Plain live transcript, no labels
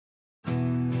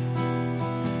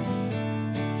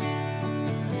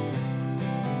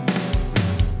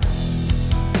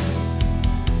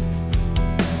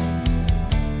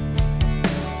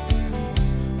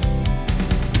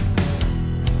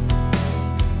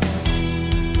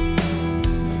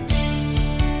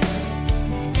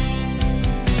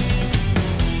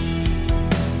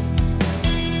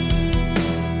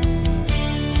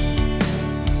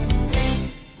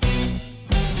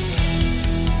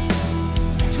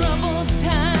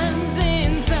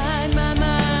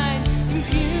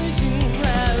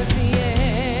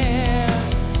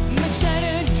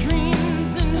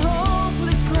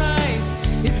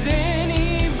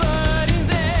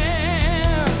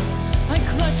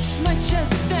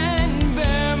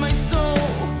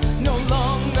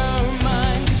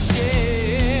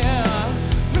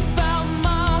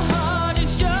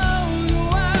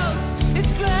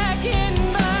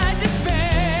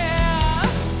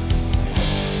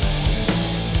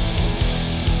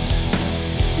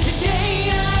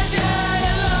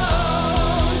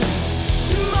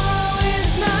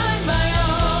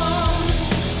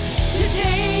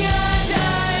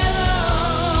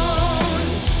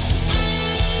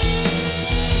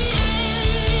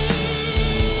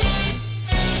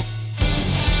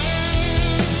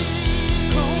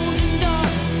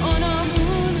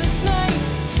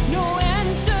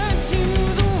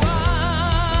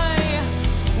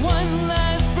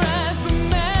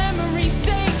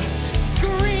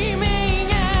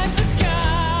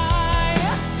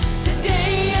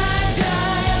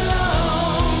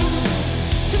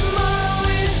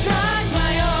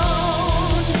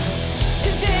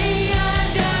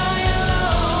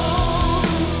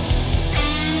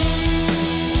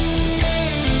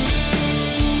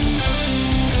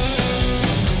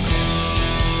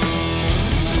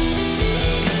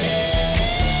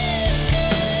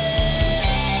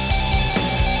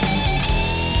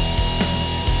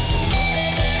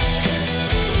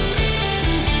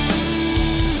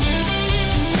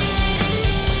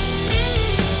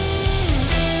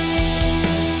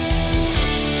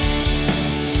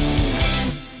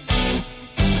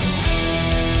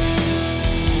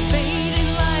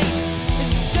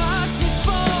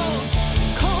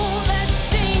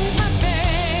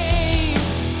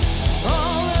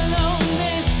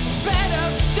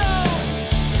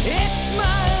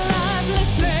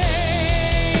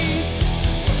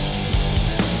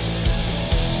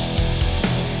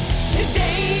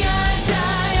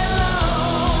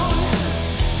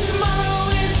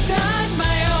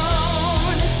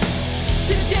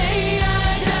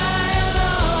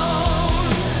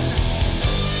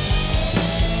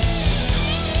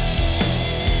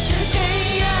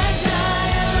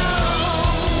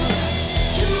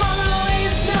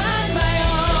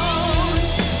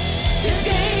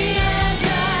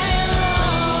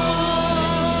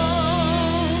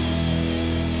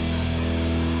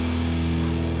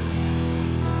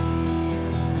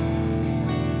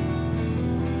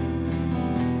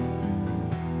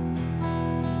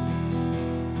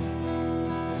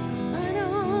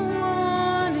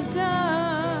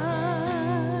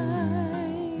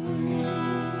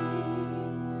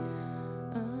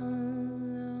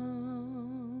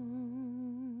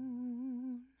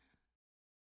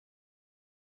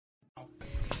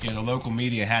the local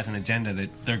media has an agenda that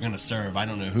they're going to serve. I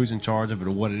don't know who's in charge of it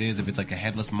or what it is, if it's like a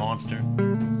headless monster.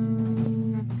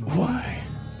 Why?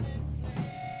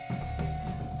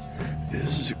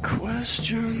 This is a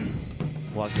question.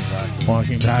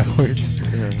 Walking backwards.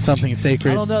 Yeah. Something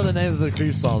sacred. I don't know the names of the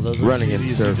creep songs. Those are Running in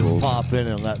CDs circles. You just pop in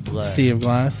and let play. Sea of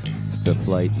Glass. It's the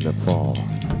flight and the fall.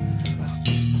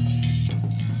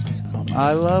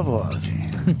 I love Ozzy.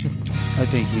 I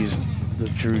think he's the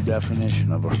true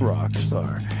definition of a rock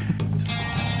star.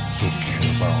 So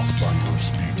kill out by your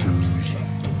speakers.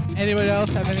 Anybody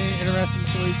else have any interesting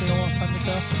stories they don't want come to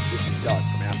tell? This is Doug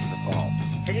from After the Fall.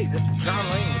 Hey, this is John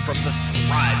Lane from the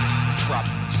thriving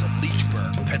metropolis of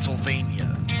Leechburg,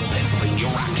 Pennsylvania. The Pennsylvania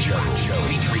Rock Show,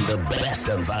 featuring the best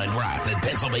unsigned rock that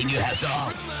Pennsylvania has to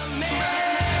offer.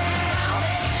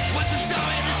 What's the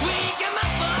story this week? Am I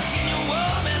fucking your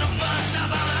woman? I'm fucked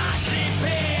up on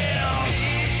oxypill.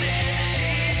 He said, she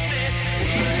said,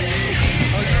 he said.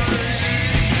 Are you ready?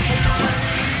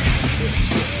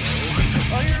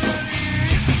 Are you ready?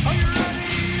 Are you ready?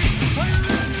 Are you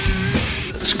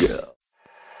ready? Let's go.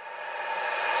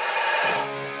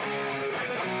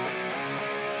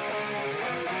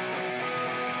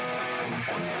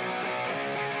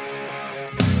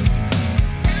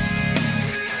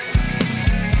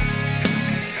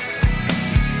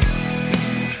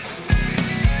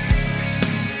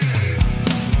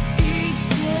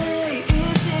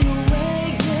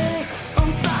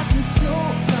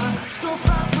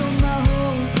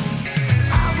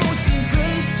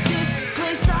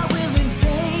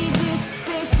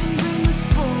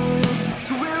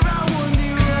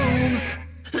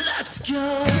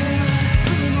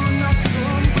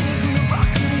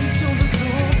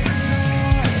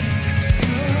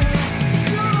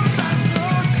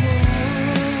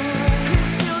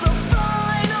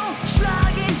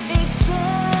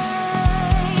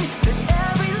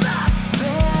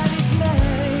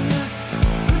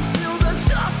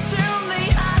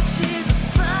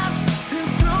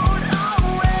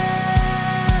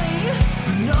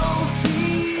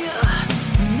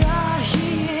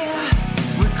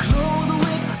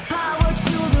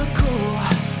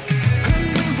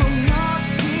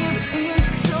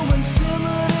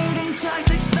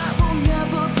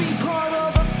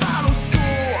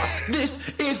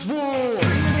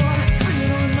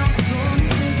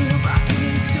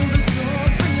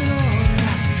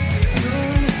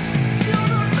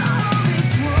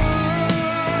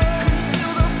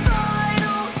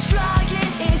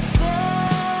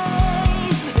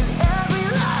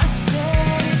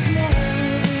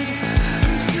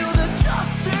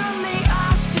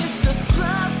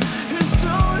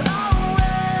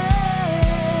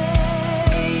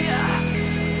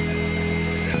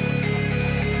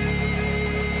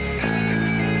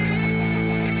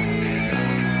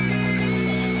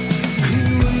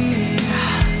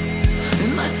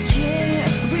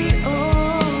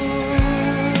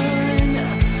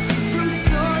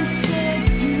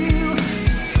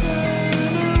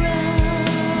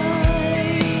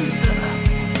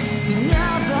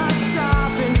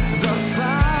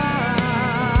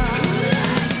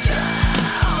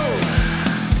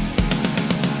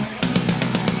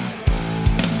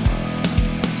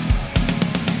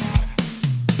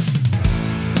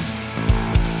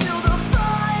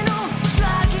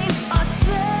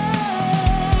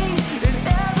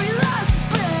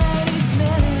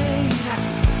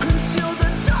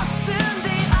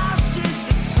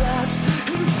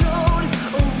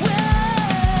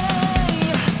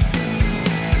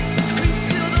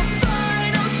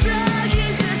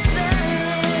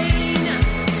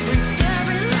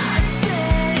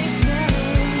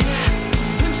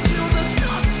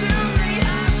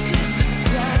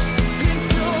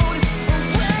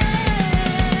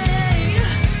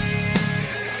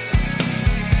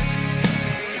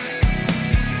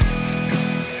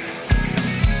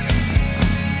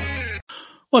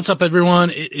 What's up,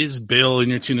 everyone? It is Bill, and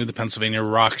you're tuned to the Pennsylvania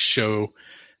Rock Show.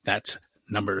 That's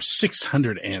number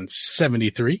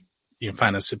 673. You can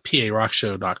find us at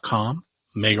PARockshow.com,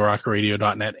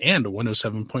 MegaRockRadio.net, and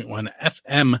 107.1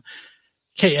 FM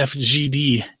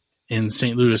KFGD in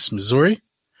St. Louis, Missouri,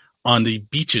 on the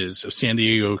beaches of San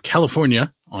Diego,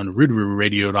 California, on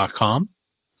RoodRooRadio.com,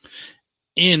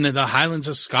 in the Highlands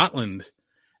of Scotland,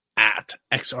 at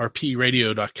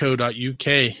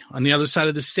xrpradio.co.uk, on the other side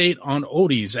of the state on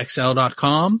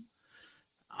oldiesxl.com.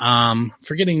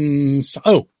 Forgetting,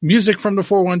 music from the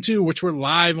 412, which we're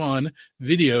live on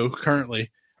video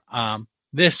currently.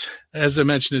 This, as I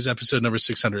mentioned, is episode number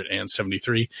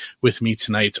 673. With me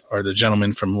tonight are the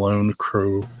gentlemen from Lone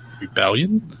Crow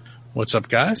Rebellion. What's up,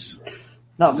 guys?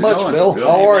 Not much, Bill.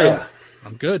 How are you?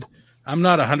 I'm good. I'm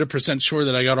not 100% sure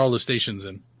that I got all the stations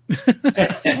in.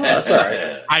 That's all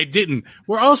right. I didn't.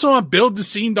 We're also on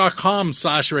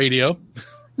buildthescene.com/radio.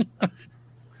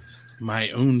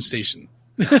 My own station.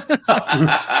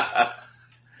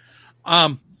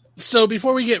 So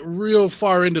before we get real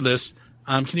far into this,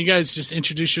 can you guys just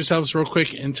introduce yourselves real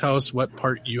quick and tell us what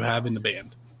part you have in the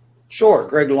band? Sure.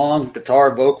 Greg Long,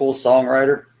 guitar, vocals,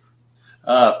 songwriter.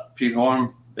 Pete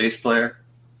Horn, bass player.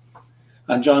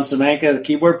 I'm John Samanka, the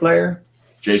keyboard player.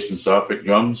 Jason Sopic,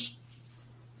 drums.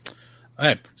 All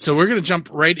right, so we're going to jump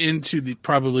right into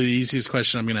probably the easiest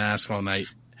question I'm going to ask all night.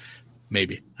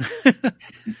 Maybe.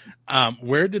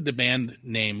 Where did the band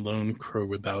name Lone Crow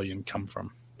Rebellion come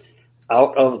from?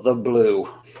 Out of the blue.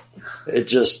 It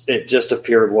just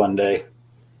appeared one day.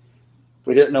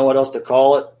 We didn't know what else to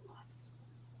call it.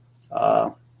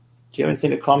 Do you have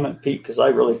anything to comment, Pete? Because I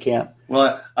really can't.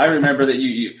 Well, I remember that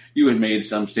you had made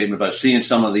some statement about seeing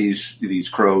some of these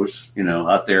crows,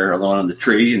 out there alone on the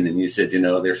tree, and then you said,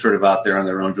 they're sort of out there on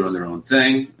their own, doing their own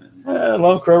thing.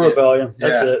 Lone Crow Rebellion.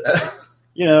 That's it.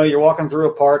 You're walking through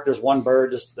a park. There's one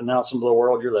bird just announcing to the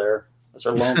world you're there. That's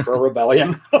our Lone Crow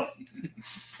Rebellion.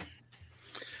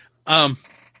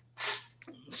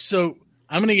 So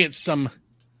I'm going to get some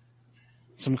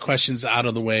questions out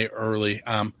of the way early.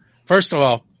 First of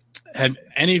all, have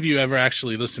any of you ever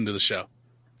actually listened to the show?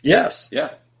 Yes.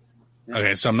 Yeah.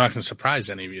 Okay, so I'm not going to surprise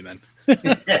any of you then.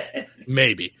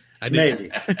 Maybe.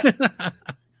 Maybe.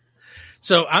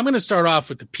 So I'm going to start off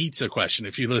with the pizza question.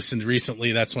 If you listened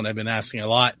recently, that's one I've been asking a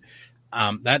lot.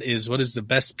 That is, what is the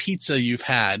best pizza you've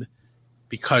had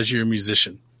because you're a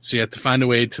musician? So you have to find a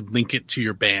way to link it to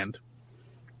your band.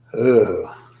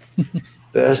 Oh,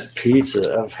 best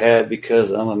pizza I've had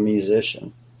because I'm a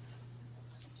musician.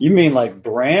 You mean like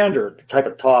brand or type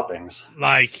of toppings?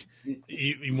 Like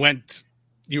you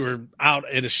were out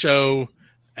at a show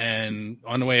and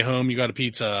on the way home you got a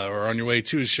pizza, or on your way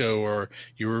to a show, or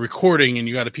you were recording and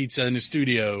you got a pizza in the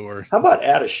studio, or how about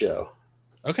at a show?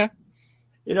 Okay.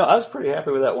 I was pretty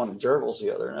happy with that one at Gerbil's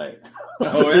the other night.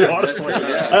 Oh, yeah. Honestly,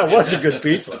 that was a good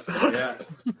pizza. Yeah.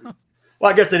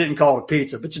 Well, I guess they didn't call it a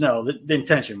pizza, but the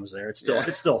intention was there. It's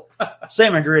still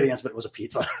same ingredients, but it was a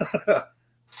pizza. How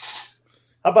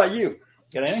about you?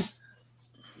 Got anything?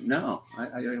 No,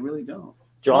 I really don't.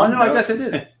 John? Oh, no, I guess I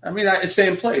did. I mean, it's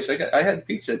same place. I had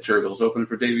pizza at Gerbil's open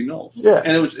for Davy Knowles. Yeah,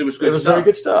 and it was good. It was very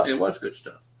good stuff. It was good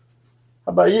stuff.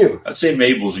 How about you? I'd say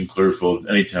Mabel's in Clearfield.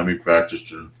 Anytime we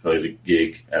practiced or played the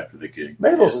gig after the gig.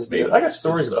 Mabel's is good. I got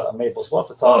stories about Mabel's. We'll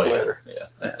have to talk later. Yeah.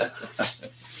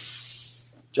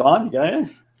 John, you got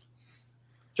anything?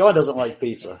 John doesn't like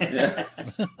pizza. Yeah.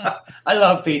 I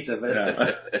love pizza, but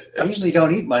I usually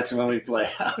don't eat much when we play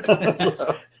out.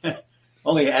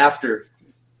 Only after.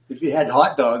 If you had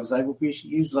hot dogs, we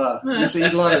usually eat a lot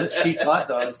of Sheetz hot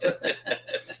dogs.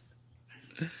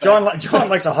 John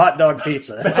likes a hot dog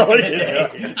pizza. That's all he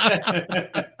can tell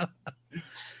you.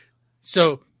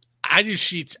 So I do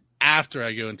Sheetz after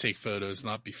I go and take photos,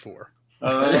 not before.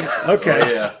 Okay. Oh,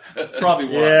 yeah. Probably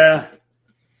why. Yeah.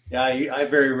 Yeah, I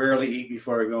very rarely eat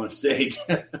before I go on stage.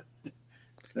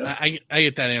 So. I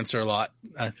get that answer a lot.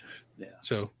 Yeah.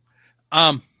 So,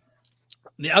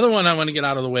 the other one I want to get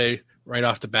out of the way right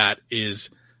off the bat is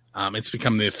it's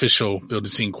become the official Build a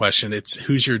Scene question. It's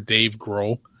who's your Dave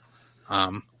Grohl?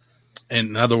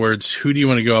 In other words, who do you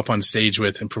want to go up on stage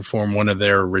with and perform one of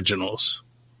their originals?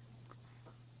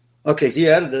 Okay, so you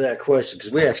added to that question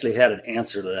because we actually had an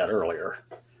answer to that earlier.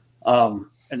 And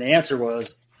the answer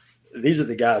was, these are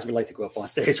the guys we like to go up on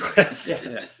stage with.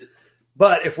 Yeah.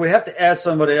 But if we have to add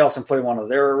somebody else and play one of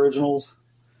their originals,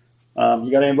 you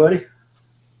got anybody?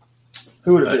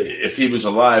 Who would it be? If he was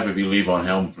alive, it'd be Levon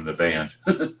Helm from the band.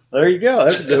 There you go.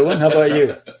 That's a good one. How about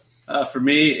you? For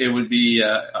me, it would be,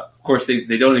 of course,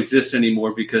 they don't exist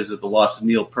anymore because of the loss of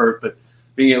Neil Peart, but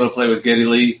being able to play with Geddy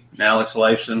Lee and Alex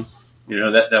Lifeson,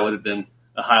 that would have been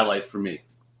a highlight for me.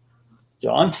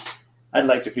 John? I'd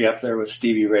like to be up there with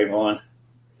Stevie Ray Vaughan.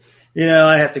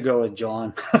 I have to go with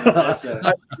John.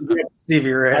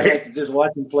 Stevie Ray. I like to just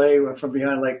watch him play from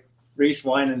behind like Reese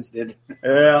Winans did.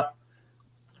 Yeah.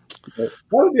 That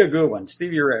would be a good one.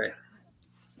 Stevie Ray.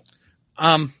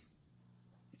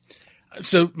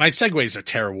 So my segues are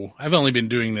terrible. I've only been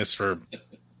doing this for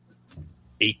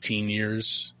 18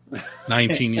 years,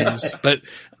 19 years. But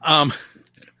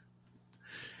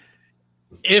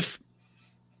if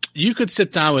you could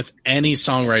sit down with any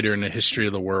songwriter in the history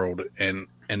of the world and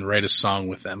write a song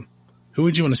with them, who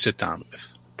would you want to sit down with?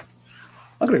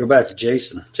 I'm going to go back to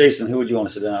Jason. Jason, who would you want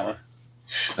to sit down with?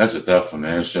 That's a tough one,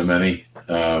 man. There's so many.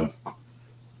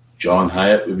 John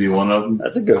Hyatt would be one of them.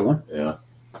 That's a good one. Yeah.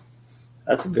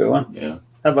 That's a good one. Yeah.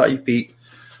 How about you, Pete?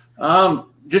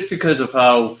 just because of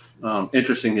how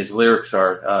interesting his lyrics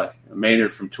are,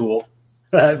 Maynard from Tool.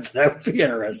 That would be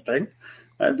interesting.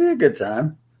 That'd be a good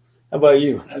time. How about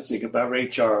you? I was thinking about Ray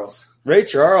Charles. Ray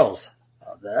Charles.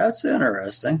 Oh, that's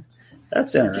interesting.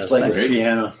 That's interesting. Just like his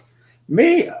piano.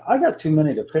 Me, I got too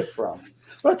many to pick from.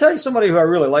 But I'll tell you somebody who I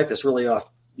really like that's really off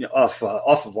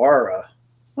of our,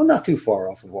 well, not too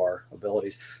far off of our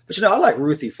abilities. But, I like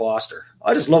Ruthie Foster.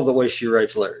 I just love the way she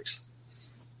writes lyrics.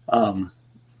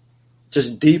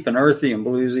 Just deep and earthy and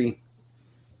bluesy.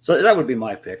 So that would be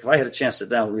my pick. If I had a chance to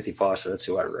sit down with Ruthie Foster, that's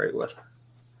who I'd write with.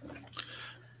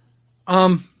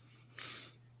 I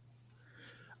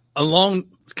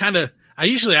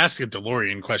usually ask a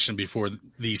DeLorean question before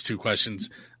these two questions.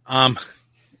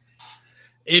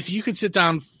 If you could sit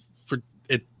down for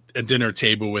a dinner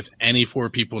table with any four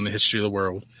people in the history of the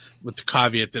world, with the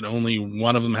caveat that only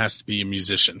one of them has to be a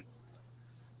musician,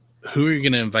 who are you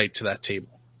going to invite to that table?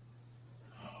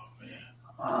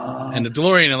 And the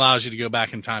DeLorean allows you to go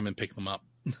back in time and pick them up.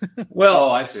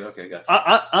 Well, I see. Okay, gotcha.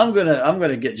 I'm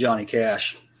gonna get Johnny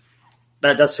Cash.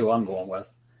 That's who I'm going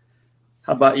with.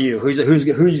 How about you? Who's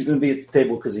going to be at the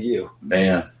table because of you?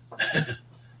 Man,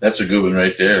 that's a good one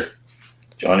right there.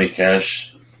 Johnny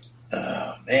Cash.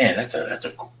 Man, that's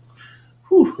a.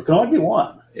 Whew, it can only be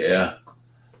one. Yeah.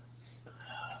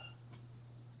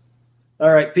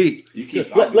 All right, Pete.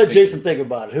 Let Jason think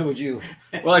about it. Who would you?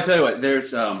 Well, I tell you what.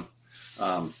 There's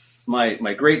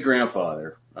my great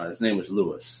grandfather. His name was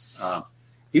Lewis.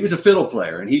 He was a fiddle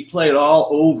player, and he played all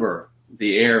over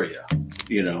the area,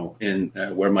 in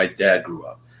where my dad grew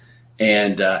up.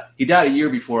 And he died a year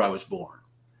before I was born.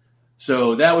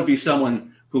 So that would be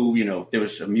someone who, there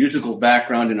was a musical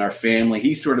background in our family.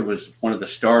 He sort of was one of the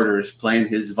starters, playing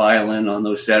his violin on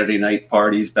those Saturday night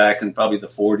parties back in probably the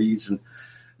 40s. And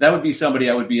that would be somebody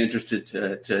I would be interested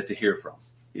to hear from,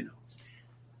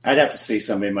 I'd have to say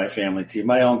somebody in my family, too.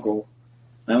 My uncle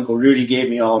Rudy gave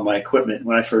me all of my equipment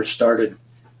when I first started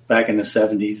back in the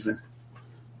 70s. And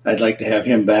I'd like to have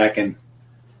him back and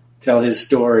tell his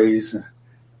stories,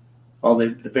 all the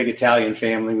big Italian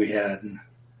family we had.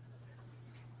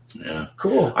 Yeah.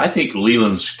 Cool. I think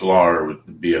Leland Sklar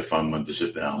would be a fun one to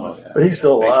sit down with. But he's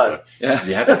still alive. Yeah. Does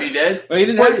he have to be dead? Well, he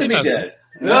didn't have to be dead.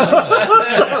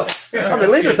 I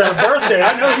mean, Lee just had a birthday.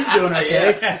 I know he's doing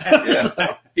okay.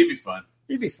 Yeah. He'd be fun.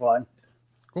 He'd be fun.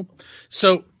 Cool.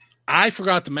 So I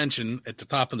forgot to mention at the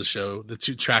top of the show the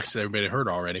two tracks that everybody heard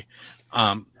already.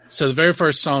 So the very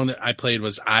first song that I played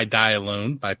was I Die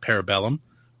Alone by Parabellum.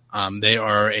 They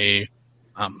are a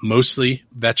mostly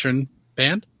veteran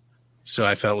band. So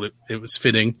I felt it was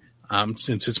fitting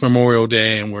since it's Memorial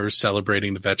Day and we're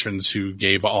celebrating the veterans who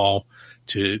gave all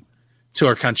to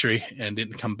our country and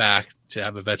didn't come back, to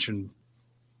have a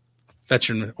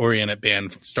veteran-oriented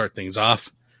band start things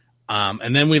off.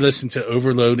 And then we listened to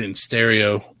Overload in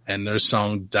Stereo and their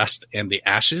song Dust and the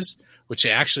Ashes, which they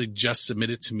actually just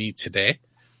submitted to me today.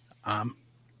 I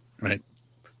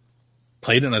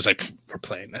played it and I was like, we're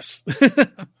playing this.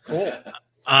 Cool.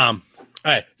 All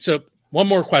right. So one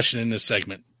more question in this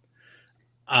segment.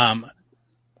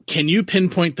 Can you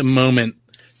pinpoint the moment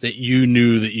that you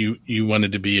knew that you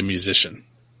wanted to be a musician?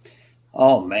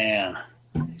 Oh, man.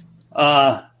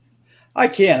 I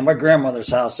can. In my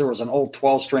grandmother's house, there was an old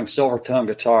 12-string Silvertone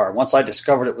guitar. Once I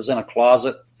discovered it was in a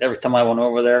closet, every time I went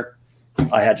over there,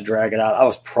 I had to drag it out. I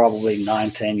was probably 9,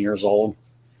 10 years old.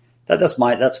 That's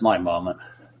my moment.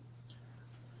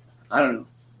 I don't know.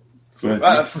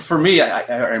 For me,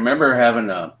 I remember having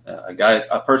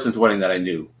a person's wedding that I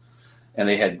knew, and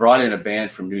they had brought in a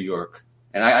band from New York,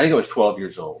 and I think I was 12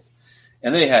 years old,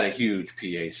 and they had a huge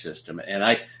PA system, and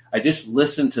I just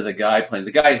listened to the guy playing.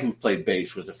 The guy who played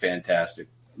bass was a fantastic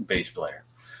bass player.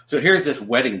 So here's this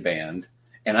wedding band,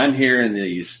 and I'm hearing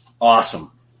these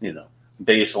awesome,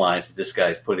 bass lines that this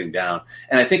guy's putting down.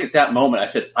 And I think at that moment I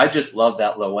said, I just love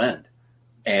that low end.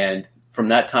 And from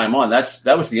that time on, that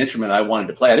was the instrument I wanted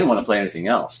to play. I didn't want to play anything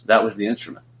else. That was the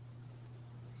instrument.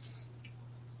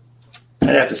 I'd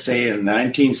have to say in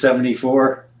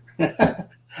 1974. Oh,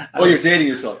 you're dating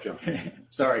yourself, Joe.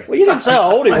 Sorry. Well, you didn't say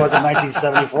how old he was in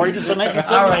 1974. You just said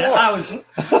 1974. All right, I was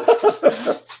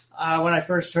when I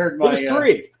first heard my. He was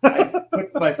 3. I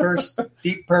put my first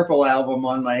Deep Purple album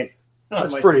on my.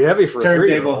 That's pretty heavy for a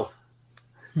turntable,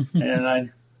 and I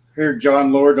heard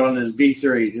John Lord on his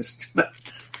B3 just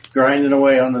grinding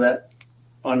away on that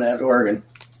organ.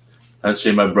 I'd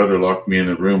say my brother locked me in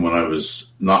the room when I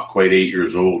was not quite 8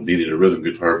 years old, needed a rhythm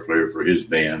guitar player for his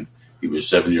band. He was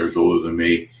 7 years older than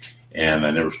me, and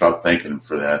I never stopped thanking him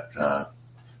for that.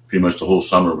 Pretty much the whole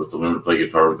summer with the Learn to Play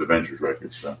Guitar with the Ventures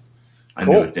record. So I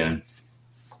knew it then.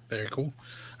 Very cool.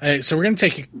 All right, so we're going to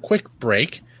take a quick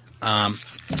break.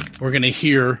 We're going to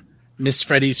hear Miss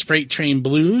Freddie's Freight Train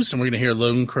Blues, and we're going to hear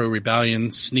Lone Crow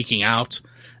Rebellion, Sneaking Out.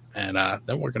 And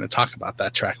then we're going to talk about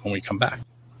that track when we come back.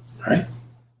 All right.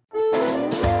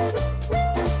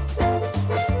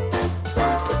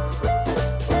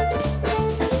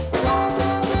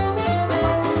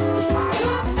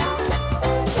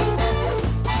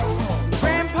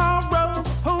 Grandpa rode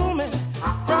Pullman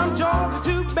from Georgia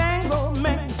to Bangor,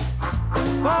 Maine.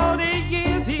 40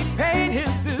 years he paid his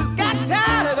dues. Got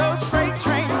tired of those freight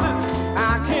train blues.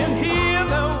 I can hear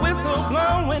the whistle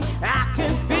blowing. I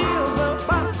can feel the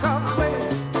boxcar sway.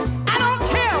 I don't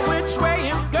care which way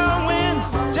it's going.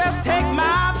 Just take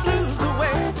my blues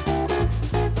away.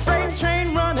 Freight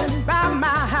train running by my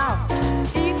house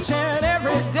each and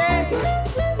every day.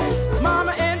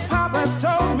 Mama and Papa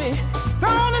told me,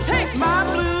 gonna take my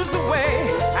blues away.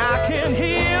 I can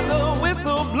hear the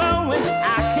whistle blowing.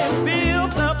 I can feel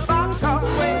the boxcar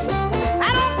sway.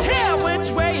 I don't care which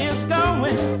way it's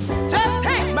going. Just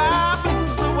take my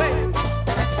blues away.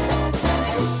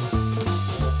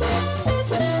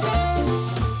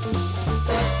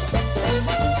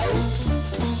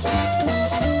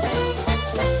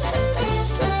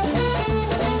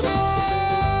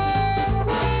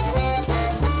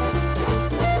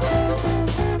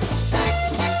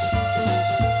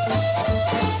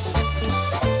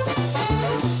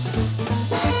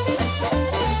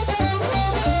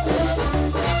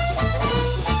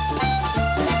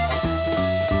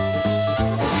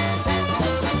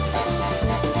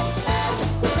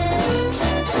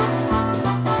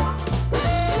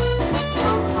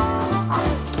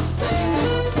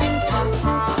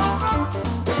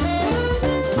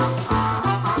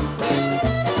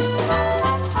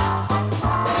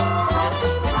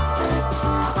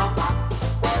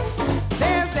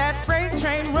 There's that freight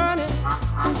train running,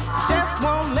 just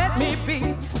won't let me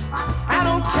be. I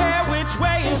don't care which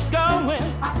way it's going,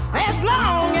 as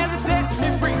long as it sets me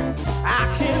free.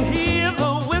 I can hear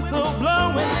the whistle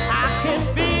blowing, I can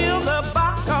feel the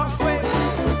boxcar sway.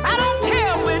 I don't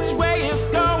care which way it's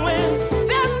going,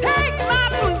 just take my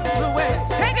blues away.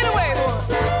 Take it away, boy.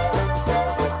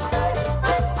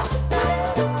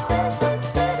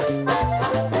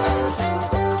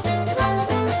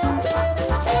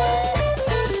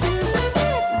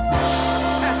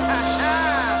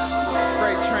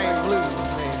 Freight train blues,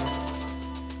 baby.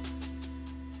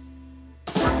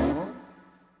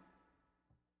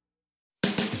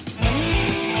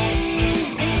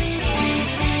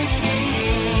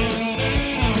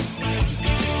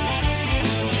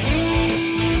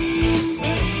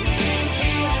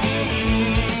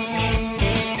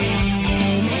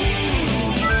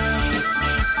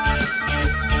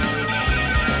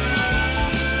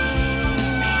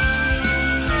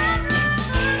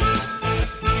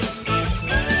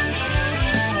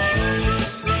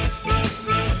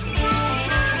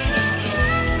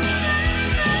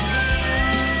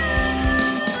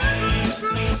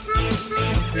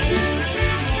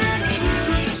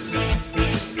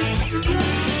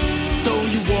 So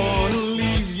you wanna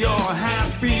leave your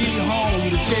happy home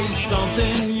to chase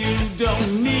something you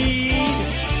don't need.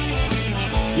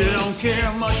 You don't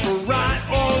care much for right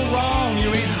or wrong.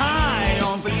 You ain't high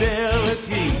on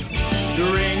fidelity.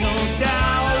 There ain't no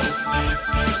doubt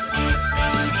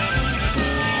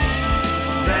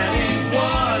that ain't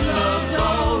what love's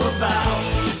all about.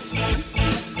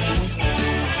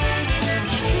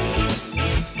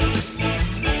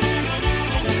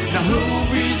 Now who'll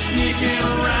be sneaking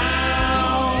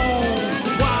around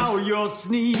while you're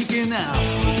sneaking out?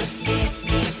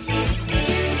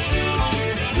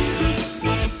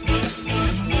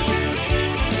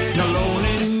 Now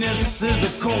loneliness is a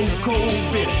cold, cold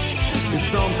bitch. It's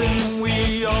something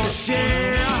we all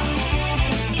share.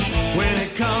 When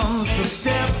it comes to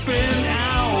stepping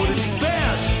out, it's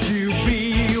best you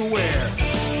be aware.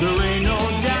 There ain't no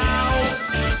doubt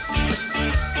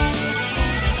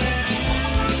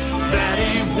that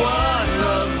ain't what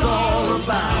love's all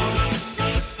about.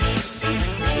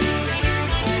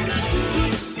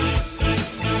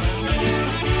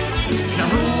 Now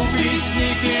who'll be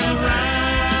sneaking around?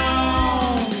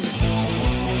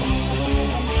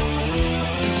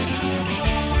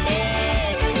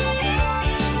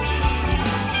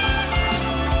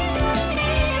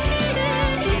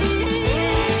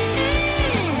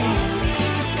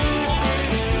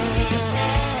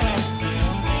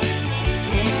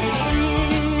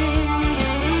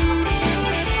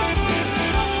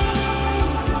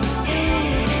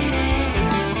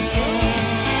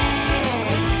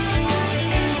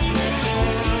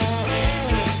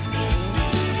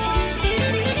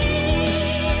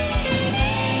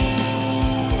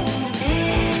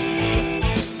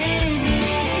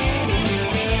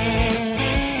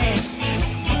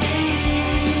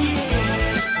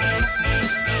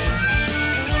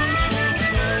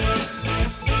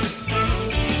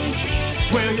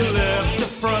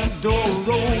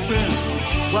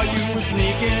 while you were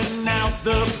sneaking out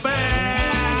the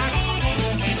back.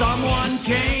 Someone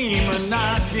came a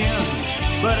knocking,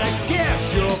 but I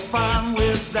guess you're fine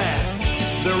with that.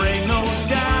 There ain't no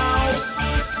doubt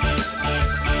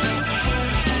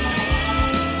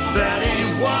that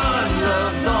ain't what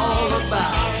love's all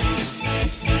about.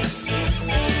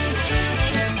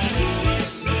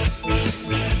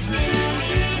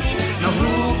 Now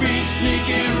who'll be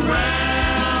sneaking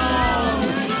around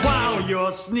while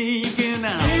you're sneaking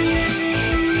out?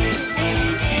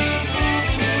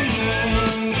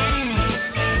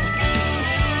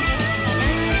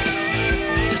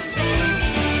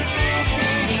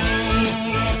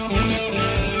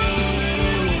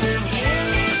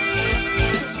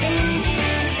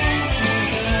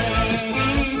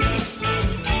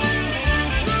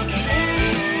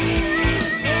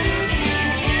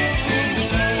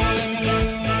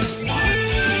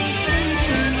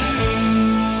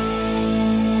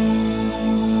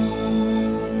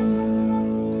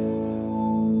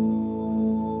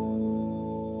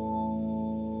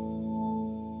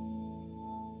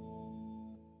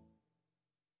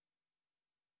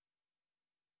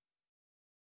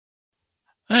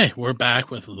 Hey, we're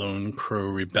back with Lone Crow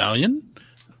Rebellion,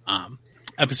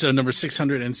 episode number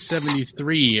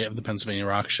 673 of the Pennsylvania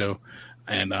Rock Show,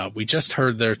 and we just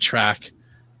heard their track,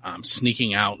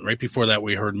 Sneaking Out. Right before that,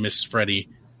 we heard Miss Freddie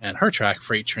and her track,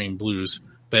 Freight Train Blues.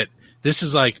 But this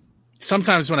is like,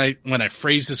 sometimes when I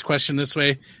phrase this question this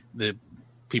way, the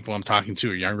people I'm talking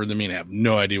to are younger than me and have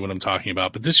no idea what I'm talking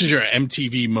about. But this is your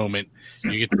MTV moment.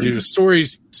 You get to do a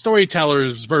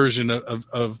storyteller's version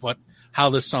of how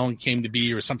this song came to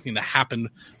be, or something that happened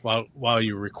while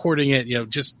you were recording it.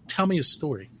 Just tell me a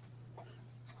story.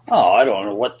 Oh, I don't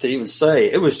know what to even say.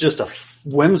 It was just a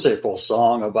whimsical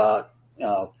song about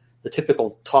the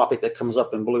typical topic that comes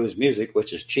up in blues music,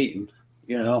 which is cheating.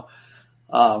 Come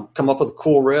up with a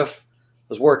cool riff.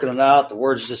 Was working it out. The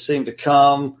words just seemed to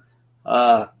come.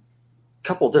 A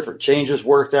couple of different changes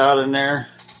worked out in there.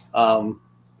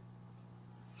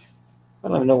 I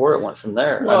don't even know where it went from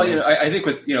there. Well, I think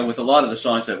with a lot of the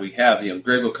songs that we have,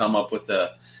 Greg will come up with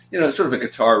a, sort of a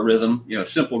guitar rhythm,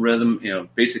 simple rhythm,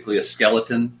 basically a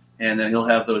skeleton, and then he'll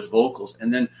have those vocals.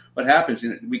 And then what happens,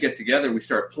 we get together, we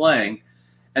start playing,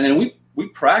 and then we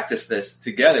practice this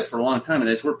together for a long time. And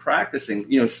as we're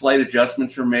practicing, slight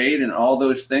adjustments are made and all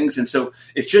those things. And so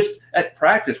it's just at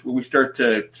practice where we start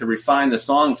to refine the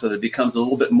song so that it becomes a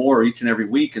little bit more each and every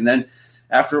week. And then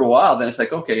after a while, then it's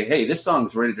like, okay, hey, this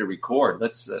song's ready to record.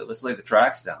 Let's lay the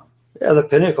tracks down. Yeah, the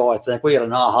pinnacle, I think. We had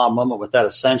an aha moment with that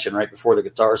Ascension right before the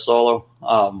guitar solo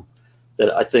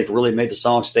that I think really made the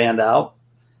song stand out.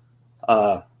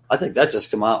 I think that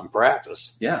just came out in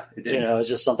practice. Yeah, it did. It's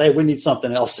just something, hey, we need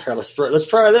something else there. Let's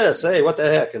try this. Hey, what the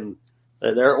heck? And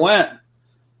there it went.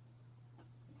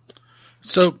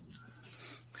 So,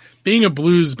 being a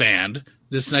blues band,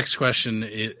 this next question,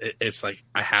 it's like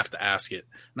I have to ask it.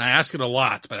 And I ask it a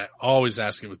lot, but I always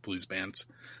ask it with blues bands.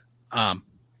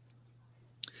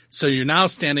 So you're now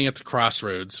standing at the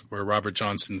crossroads where Robert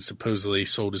Johnson supposedly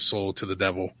sold his soul to the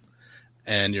devil,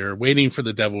 and you're waiting for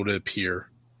the devil to appear.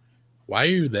 Why are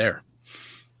you there?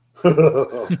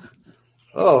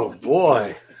 Oh,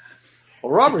 boy.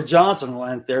 Well, Robert Johnson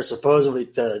went there supposedly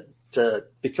to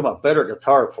become a better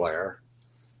guitar player.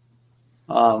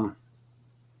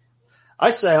 I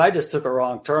say I just took a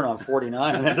wrong turn on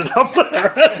 49 and ended up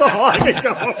there. That's all I can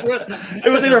come up with.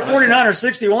 It was either 49 or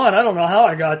 61. I don't know how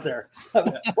I got there.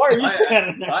 Why are you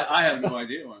standing there? I have no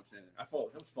idea why I'm standing there. I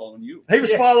was following you. He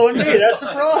was following me. That's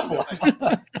the problem.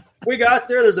 We got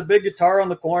there. There's a big guitar on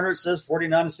the corner. It says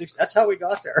 49 and 60. That's how we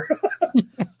got there.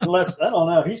 Unless, I don't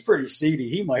know. He's pretty seedy.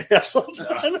 He might have something.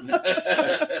 All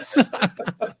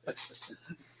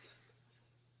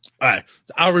right.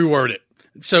 I'll reword it.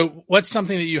 So what's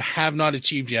something that you have not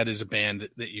achieved yet as a band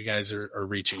that you guys are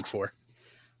reaching for?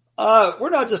 We're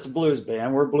not just a blues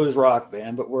band. We're a blues rock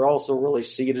band, but we're also really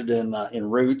seated in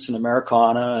roots and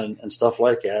Americana and stuff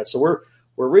like that. So we're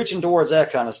reaching towards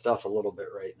that kind of stuff a little bit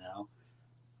right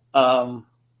now.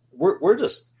 We're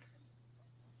just,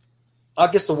 I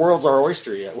guess the world's our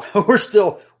oyster yet.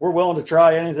 We're willing to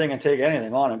try anything and take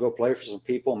anything on and go play for some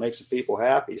people and make some people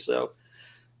happy. So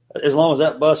as long as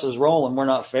that bus is rolling, we're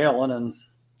not failing,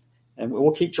 and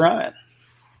we'll keep trying.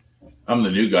 I'm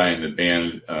the new guy in the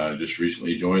band, just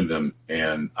recently joined them,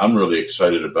 and I'm really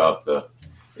excited about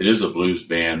it is a blues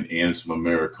band and some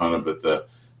Americana, but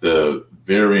the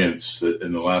variants that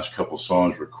in the last couple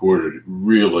songs recorded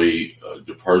really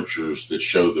departures that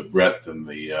show the breadth and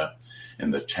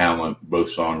the talent, both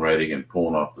songwriting and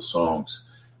pulling off the songs.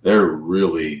 They're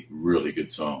really, really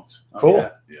good songs.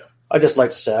 Cool. Yeah. I'd just like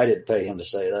to say I didn't pay him to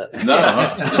say that. No.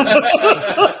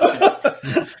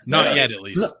 Not yet, at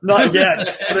least. Not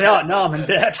yet. But now I'm in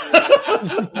debt.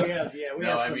 We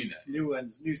have some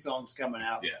new songs coming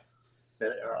out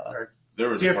that are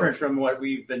different from what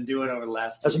we've been doing over the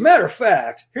last 2 As a matter of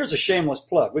fact, here's a shameless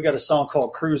plug. We got a song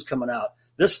called Cruise coming out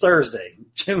this Thursday,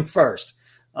 June 1st.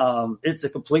 It's a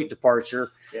complete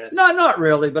departure. Yes. Not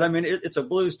really, but I mean, it's a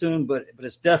blues tune, but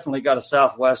it's definitely got a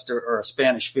Southwest or a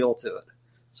Spanish feel to it.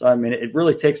 So, I mean, it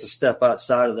really takes a step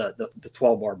outside of the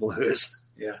 12-bar blues.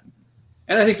 Yeah.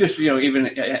 And I think just, even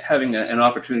having an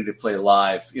opportunity to play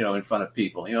live, in front of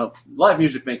people, live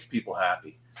music makes people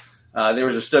happy. There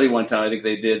was a study one time I think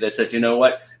they did that said, you know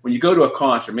what, when you go to a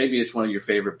concert, maybe it's one of your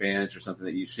favorite bands or something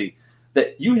that you see,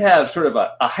 that you have sort of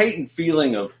a heightened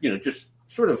feeling of, just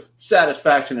sort of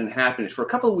satisfaction and happiness for a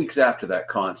couple of weeks after that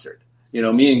concert.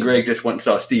 Me and Greg just went and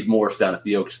saw Steve Morse down at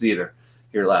the Oaks Theater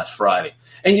here last Friday.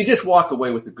 And you just walk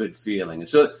away with a good feeling. And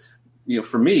so,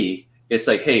 for me, it's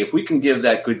like, hey, if we can give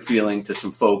that good feeling to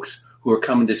some folks who are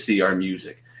coming to see our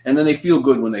music, and then they feel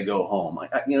good when they go home,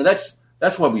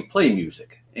 that's why we play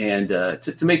music, and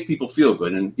to make people feel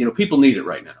good. And, people need it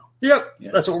right now. Yep.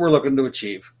 Yeah. That's what we're looking to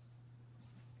achieve.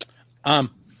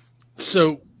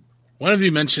 So one of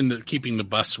you mentioned keeping the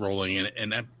bus rolling,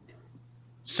 and that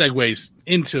segues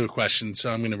into a question,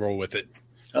 so I'm going to roll with it.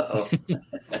 Uh-oh.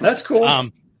 That's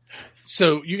cool.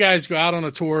 So you guys go out on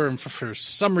a tour, and for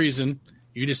some reason,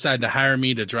 you decide to hire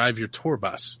me to drive your tour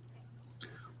bus.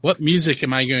 What music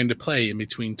am I going to play in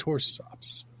between tour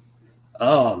stops?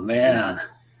 Oh, man.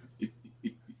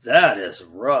 That is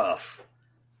rough.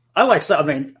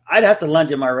 I'd have to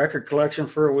lend you my record collection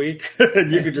for a week,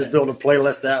 and you could just build a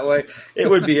playlist that way. It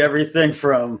would be everything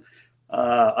from,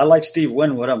 I like Steve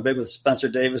Winwood. I'm big with Spencer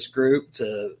Davis Group,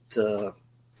 to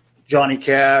Johnny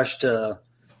Cash, to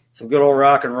some good old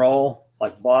rock and roll,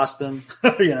 like Boston,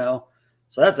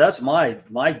 So that's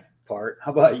my part.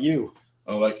 How about you?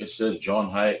 Oh, like I said, John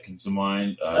Hyatt comes to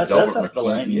mind. That's Delbert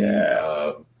McClinton,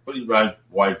 yeah. Pretty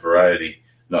wide variety,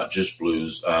 not just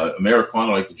blues.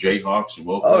 Americana, like the Jayhawks and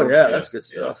Wilco. Oh, yeah, that's good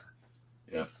stuff.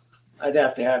 Yeah. I'd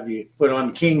have to have you put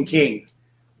on King,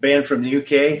 band from the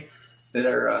UK that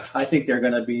are, I think they're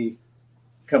going to be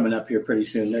coming up here pretty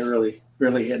soon. They're really,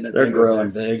 really hitting it. They're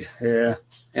growing big, yeah.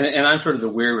 And I'm sort of the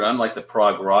weird, I'm like the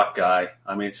prog rock guy.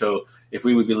 I mean, so if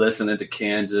we would be listening to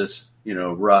Kansas,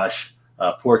 Rush,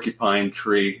 Porcupine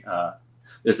Tree,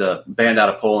 there's a band out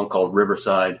of Poland called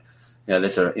Riverside. Yeah,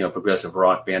 that's a progressive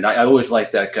rock band. I always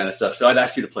like that kind of stuff. So I'd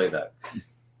ask you to play that.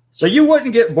 So you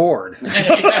wouldn't get bored.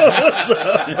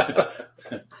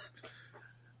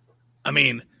 I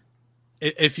mean,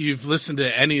 if you've listened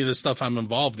to any of the stuff I'm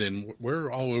involved in, we're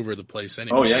all over the place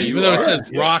anyway. Oh, yeah, even though it says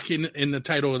rock in the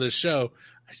title of this show,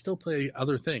 I still play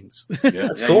other things.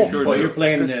 That's cool. Well, you're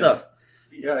playing stuff.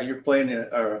 Yeah, you're playing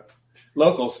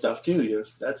local stuff too.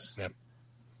 There's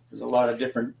a lot of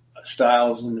different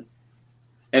styles and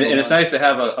it's nice to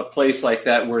have a place like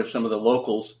that where some of the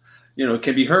locals,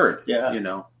 can be heard. Yeah,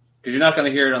 because you're not going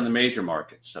to hear it on the major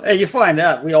markets. So. Hey, you find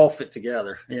out we all fit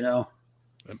together.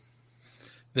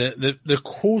 The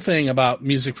cool thing about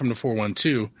Music from the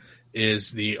 412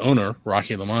 is the owner,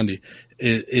 Rocky Lamondi,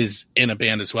 is in a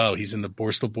band as well. He's in the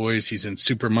Borstal Boys. He's in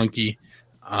Super Monkey.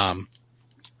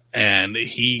 And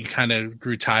he kind of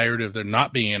grew tired of there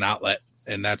not being an outlet.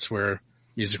 And that's where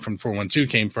Music from 412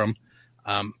 came from.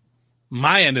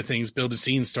 My end of things, Build a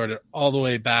Scene, started all the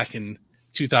way back in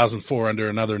 2004 under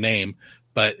another name.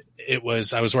 But I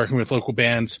was working with local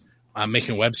bands,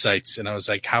 making websites. And I was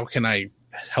like, how can I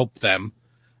help them?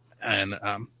 And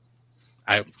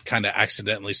I kind of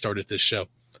accidentally started this show,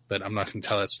 but I'm not going to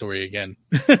tell that story again.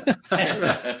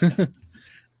 But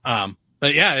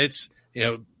yeah, it's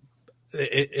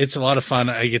it's a lot of fun.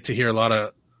 I get to hear a lot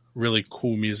of really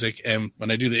cool music, and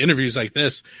when I do the interviews like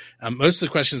this, most of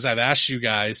the questions I've asked you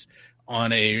guys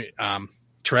on a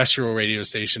terrestrial radio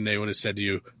station, they would have said to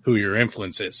you who your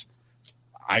influence is.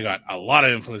 I got a lot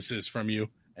of influences from you,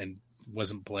 and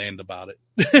wasn't bland about it.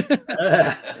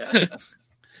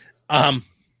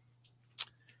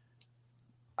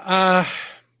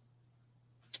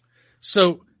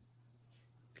 So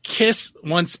Kiss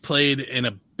once played in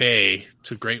a bay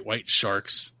to great white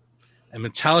sharks, and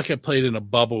Metallica played in a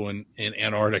bubble in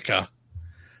Antarctica.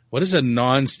 What is a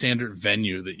non-standard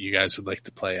venue that you guys would like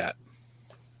to play at?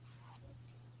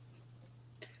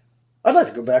 I'd like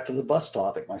to go back to the bus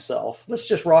topic myself. Let's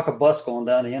just rock a bus going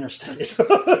down the interstate.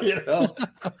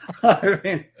 I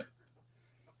mean,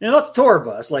 not the tour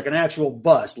bus, like an actual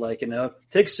bus,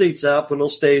 take seats out, put a little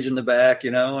stage in the back,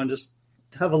 and just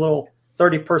have a little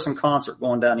 30-person concert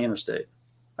going down the interstate.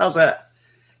 How's that?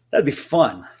 That'd be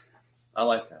fun. I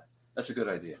like that. That's a good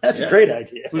idea. That's a great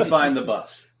idea. Who's buying the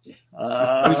bus?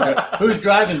 Who's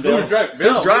driving, Bill? Who's driving?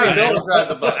 Bill. driving? Bill will drive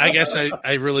the bus. I guess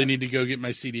I really need to go get my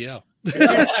CDL.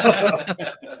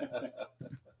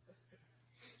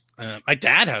 My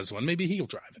dad has one. Maybe he'll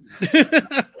drive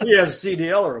it. He has a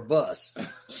CDL or a bus?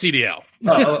 CDL.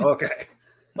 Oh, okay.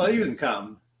 Well, you can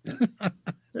come.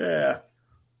 Yeah.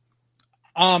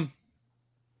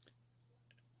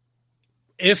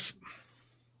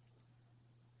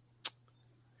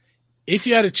 If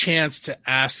you had a chance to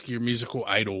ask your musical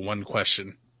idol one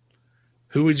question,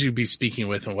 who would you be speaking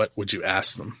with and what would you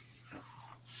ask them?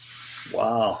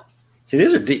 Wow. See,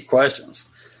 these are deep questions.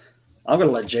 I'm going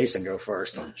to let Jason go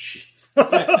first.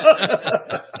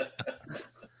 I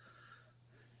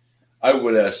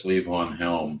would ask Levon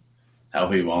Helm how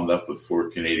he wound up with 4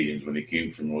 Canadians when he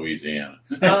came from Louisiana.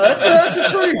 That's a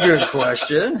pretty good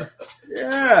question.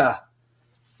 Yeah.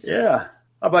 How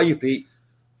about you, Pete?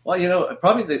 Well,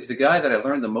 probably the guy that I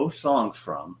learned the most songs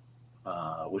from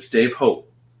was Dave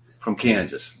Hope from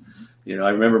Kansas.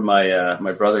 I remember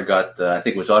my brother got I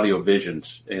think it was Audio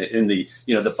Visions in the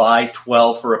the buy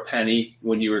 12 for a penny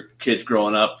when you were kids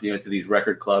growing up to these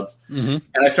record clubs, and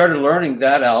I started learning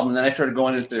that album. And then I started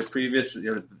going into their previous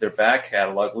their back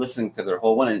catalog, listening to their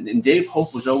whole one. And Dave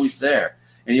Hope was always there,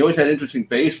 and he always had interesting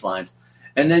bass lines.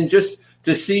 And then just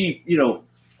to see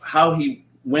how he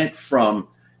went from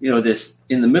this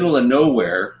in the middle of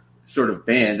nowhere sort of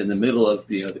band in the middle of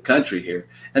the country here,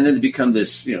 and then to become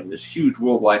this this huge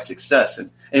worldwide success,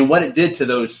 and what it did to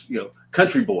those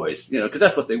country boys, because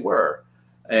that's what they were,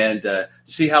 and to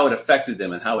see how it affected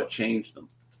them and how it changed them.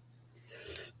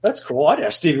 That's cool. I'd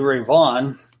ask Stevie Ray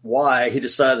Vaughan why he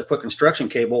decided to put construction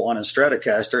cable on his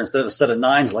Stratocaster instead of a set of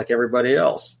 9s like everybody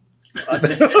else. Why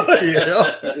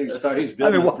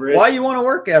you want to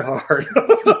work that hard?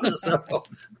 So,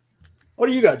 what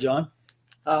do you got, John?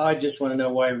 I just want to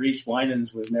know why Reese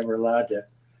Winans was never allowed to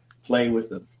play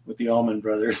with the Allman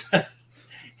Brothers.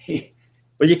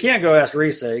 But you can't go ask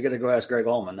Reese. You got to go ask Greg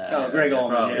Allman that. Oh, Greg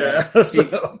Allman. Yeah.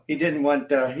 He didn't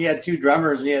want. He had 2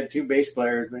 drummers and he had 2 bass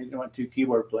players, but he didn't want 2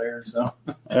 keyboard players. So,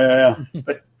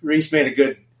 But Reese made a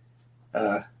good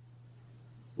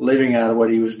living out of what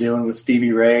he was doing with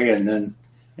Stevie Ray, and then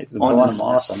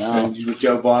Bonamassa now. He's with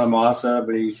Joe Bonamassa,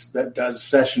 but he does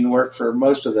session work for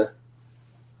most of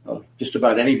just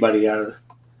about anybody out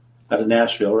of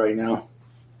Nashville right now.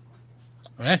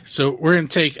 Okay, so we're going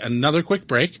to take another quick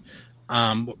break.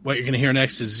 What you're going to hear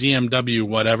next is ZMW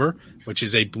Whatever, which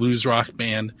is a blues rock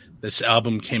band. This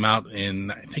album came out in,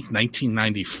 I think,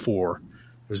 1994.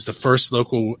 It was the first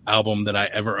local album that I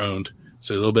ever owned,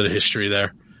 so a little bit of history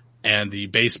there. And the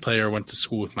bass player went to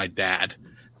school with my dad.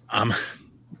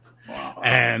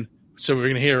 And so we're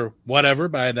going to hear Whatever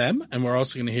by them, and we're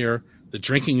also going to hear The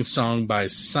Drinking Song by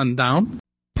Sundown.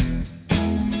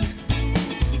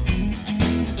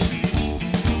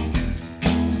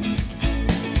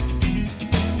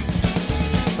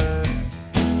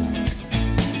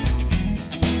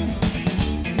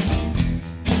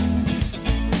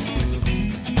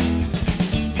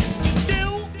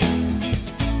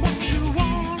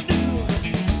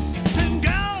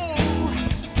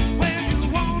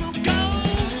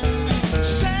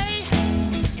 Say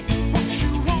what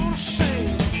you wanna say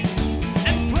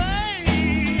and play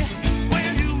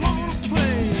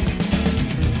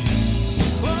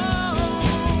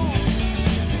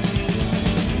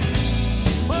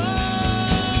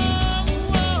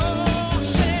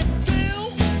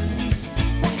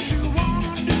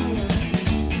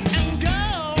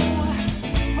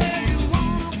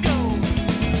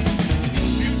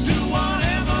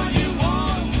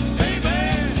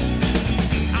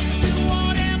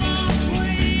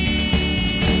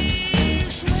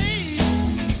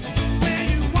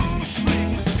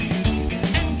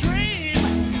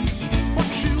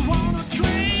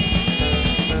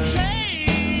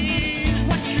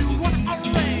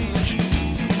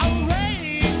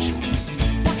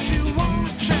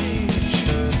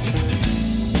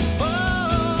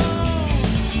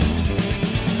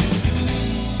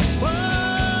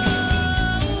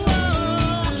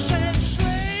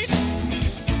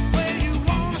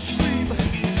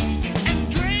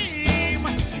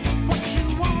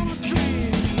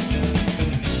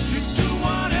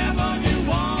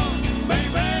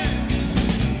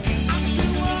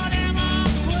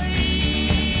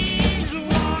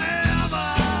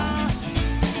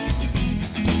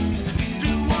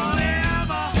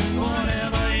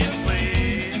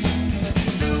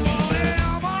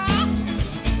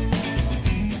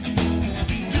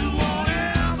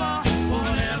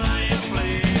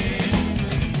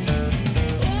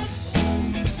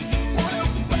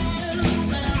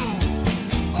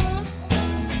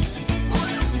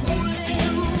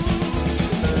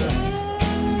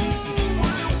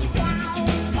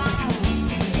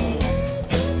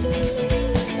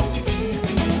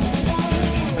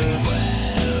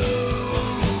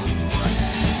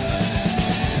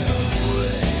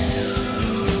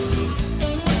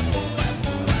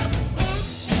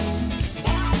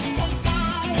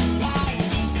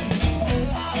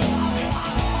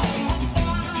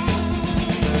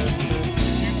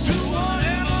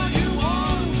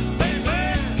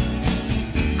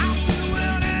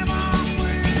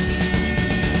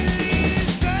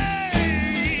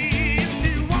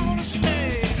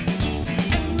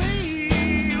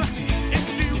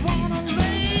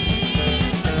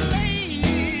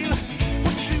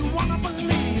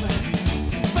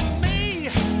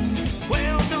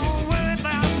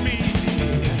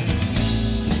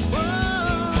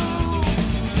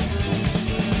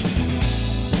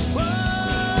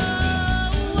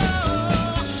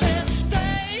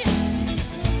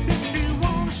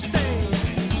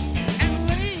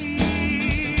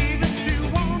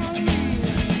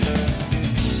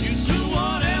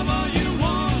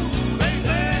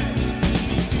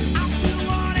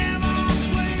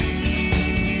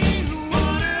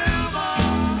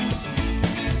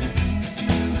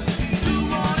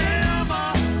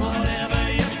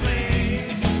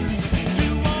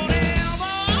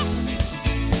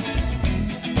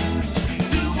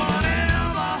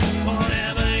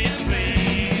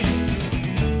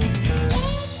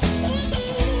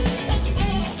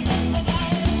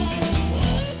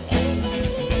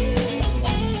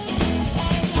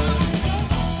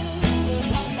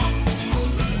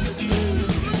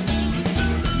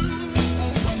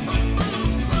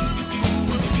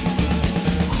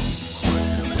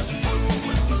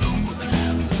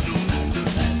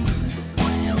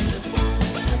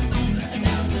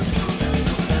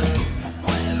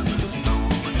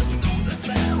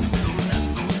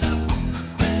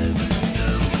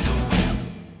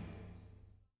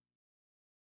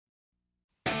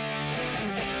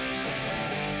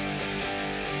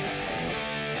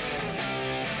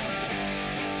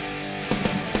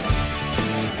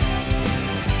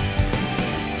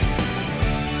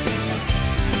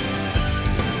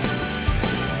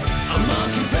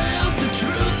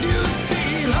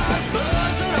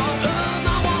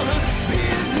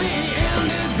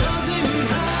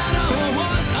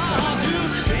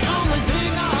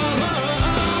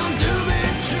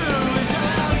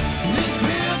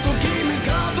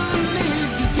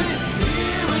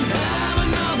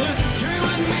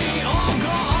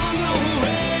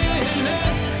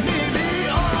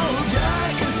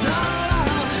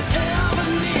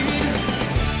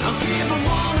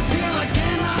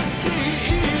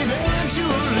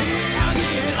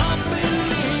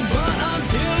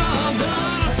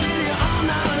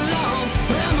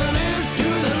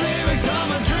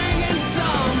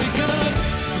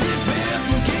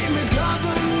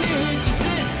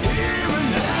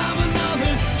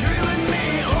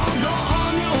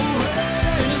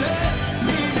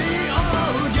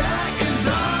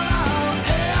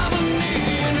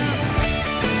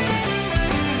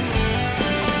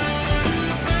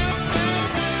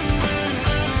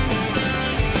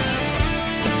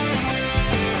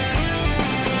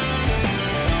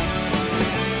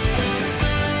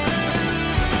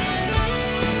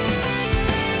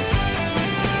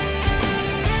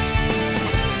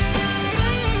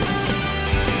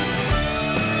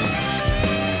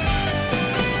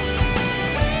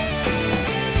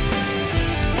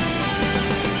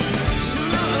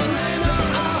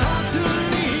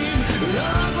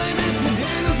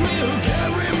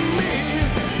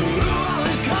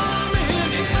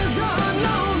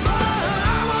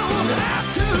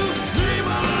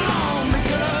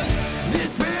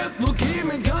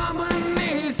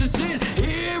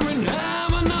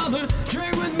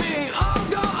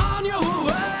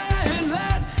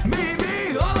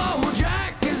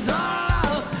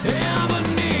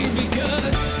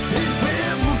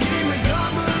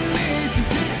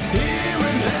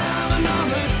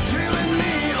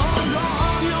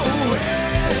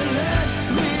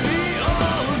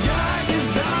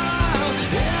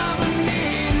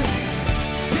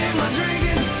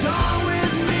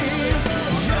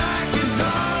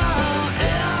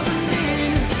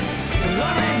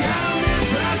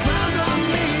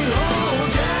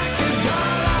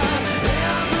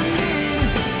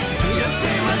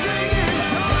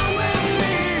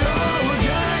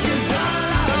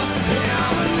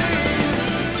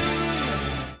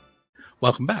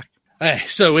welcome back. Hey,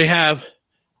 so we have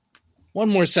one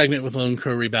more segment with Lone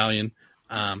Crow Rebellion.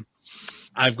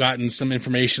 I've gotten some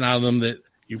information out of them that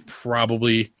you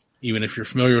probably, even if you're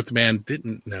familiar with the band,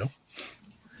 didn't know.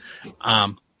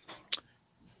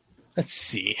 Let's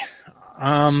see.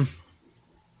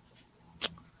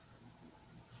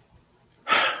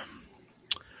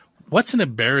 What's an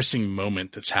embarrassing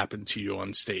moment that's happened to you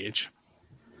on stage?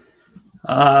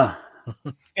 I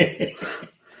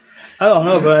don't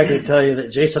know, but I can tell you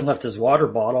that Jason left his water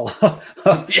bottle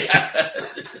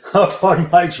up on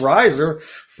Mike's riser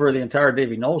for the entire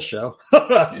Davey Knowles show.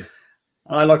 And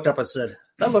I looked up and said,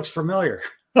 that looks familiar.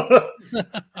 We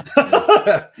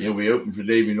opened for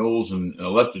Davey Knowles and I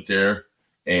left it there.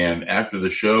 And after the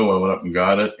show, I went up and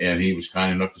got it, and he was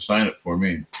kind enough to sign it for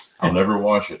me. I'll never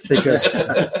wash it. Because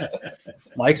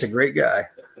Mike's a great guy.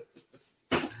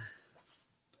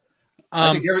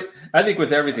 I think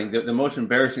with everything, the most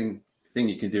embarrassing thing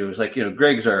you can do is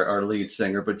Greg's our lead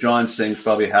singer, but John sings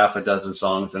probably half a dozen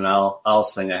songs, and I'll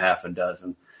sing a half a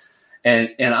dozen.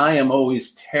 And I am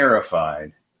always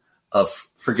terrified of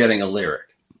forgetting a lyric,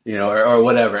 or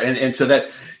whatever. And so that,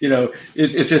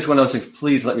 it's just one of those things.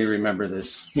 Please let me remember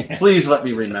this. Please let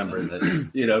me remember this,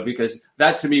 because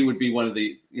that to me would be one of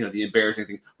the, the embarrassing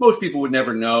things. Most people would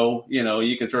never know,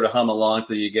 you can sort of hum along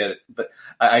till you get it. But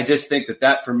I just think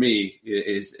that for me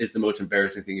is the most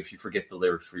embarrassing thing if you forget the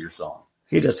lyrics for your song.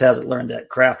 He just hasn't learned that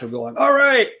craft of going, all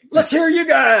right, let's hear you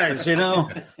guys, that's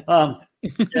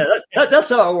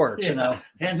how it works, Hand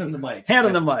him the mic. Hand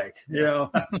him the mic,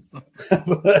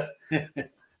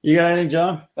 You got anything,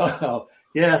 John? Oh,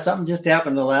 yeah, something just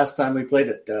happened the last time we played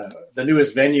at the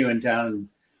newest venue in town,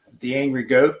 the Angry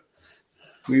Goat.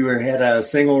 We had a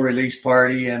single release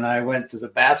party, and I went to the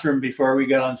bathroom before we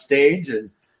got on stage, and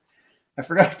I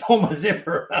forgot to pull my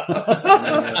zipper out.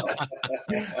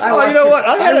 You know what?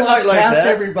 I had a night like past that.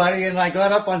 Everybody, and I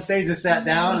got up on stage and sat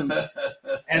down,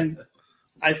 and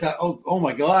I thought, oh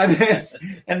my God.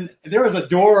 And there was a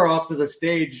door off to the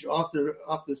stage, off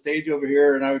the stage over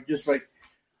here, and I was just like,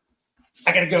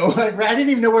 I gotta go. I didn't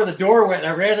even know where the door went.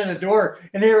 I ran in the door,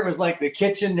 and here it was like the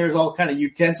kitchen. There's all kind of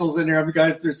utensils in there.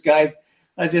 There's guys.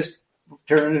 I just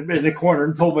turned in the corner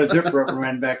and pulled my zipper up and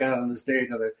ran back out on the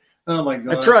stage. I thought, oh my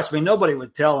God! And trust me, nobody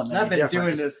would tell him. I've been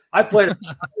doing this. I played a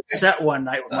set one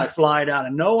night with my fly down,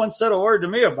 and no one said a word to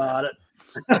me about it.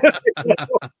 For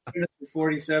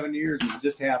 47 years, it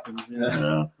just happens.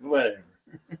 Whatever.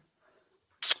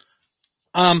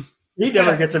 He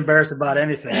never gets embarrassed about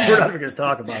anything. So we're not even going to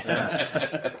talk about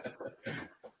that.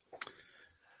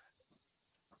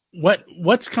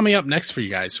 What's coming up next for you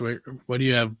guys? What do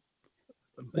you have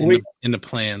in the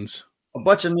plans? A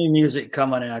bunch of new music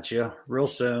coming at you real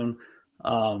soon.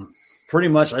 Pretty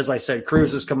much, as I said,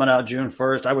 Cruise is coming out June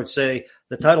 1st. I would say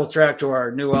the title track to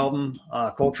our new album,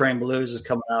 Coltrane Blues, is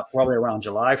coming out probably around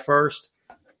July 1st.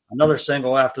 Another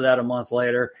single after that a month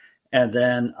later. And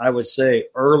then I would say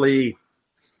we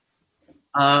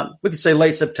could say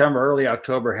late September, early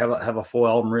October, have a full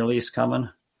album release coming.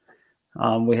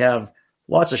 We have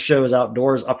lots of shows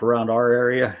outdoors up around our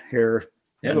area here.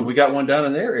 Yeah, but we got one down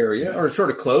in their area, or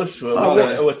sort of close,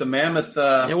 with the Mammoth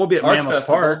we'll be at Arts Mammoth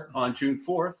Festival Park on June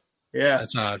 4th. Yeah.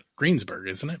 That's Greensburg,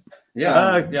 isn't it?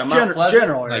 Yeah. Mount Pleasant.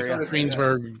 General area. Like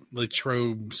Greensburg,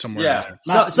 Latrobe, somewhere.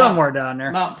 Yeah. Somewhere down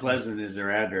there. Mount Pleasant is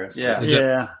their address.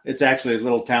 Yeah. It's actually a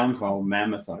little town called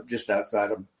Mammoth, just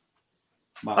outside of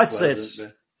Mount I'd Pleasant. say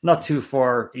it's not too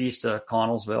far east of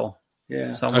Connellsville.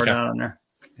 Yeah. Somewhere down there.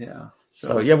 Yeah.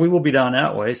 So, we will be down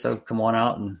that way. So come on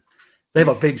out, and they have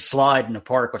a big slide in the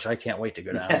park, which I can't wait to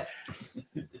go down.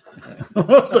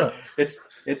 So,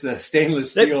 it's a stainless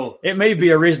steel. It may be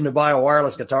a reason to buy a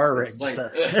wireless guitar rig. Like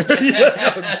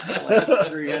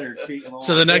 300 feet long.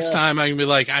 So the next time I can be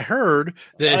like, I heard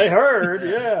that. I heard,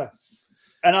 yeah.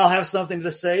 And I'll have something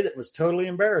to say that was totally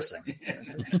embarrassing.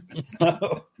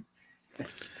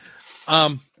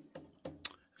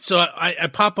 So I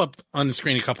pop up on the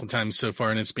screen a couple of times so far,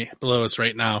 and it's below us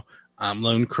right now,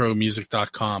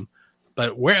 lonecrowmusic.com.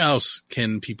 But where else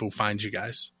can people find you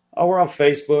guys? Oh, we're on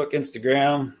Facebook,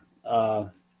 Instagram.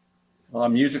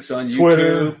 Music's on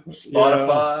Twitter, YouTube,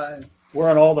 Spotify. We're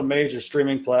on all the major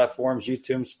streaming platforms,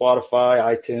 YouTube,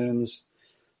 Spotify, iTunes,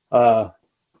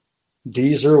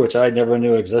 Deezer, which I never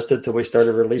knew existed till we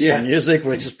started releasing music,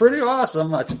 which is pretty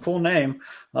awesome. That's a cool name.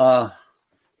 But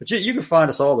you can find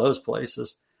us all those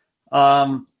places.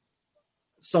 So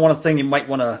one thing you might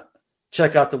want to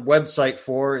check out the website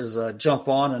for is jump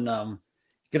on and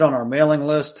get on our mailing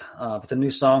list with the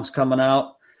new songs coming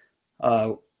out.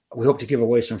 We hope to give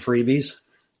away some freebies.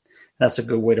 That's a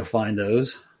good way to find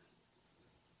those.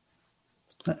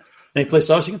 Any place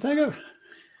else you can think of?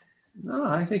 No,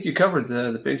 I think you covered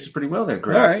the bases pretty well there,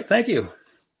 Greg. All right, thank you.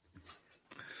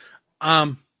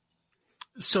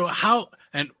 So how,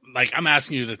 and like I'm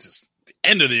asking you that's the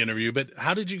end of the interview, but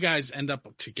how did you guys end up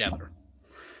together?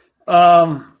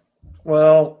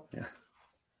 Well,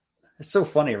 it's so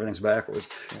funny. Everything's backwards.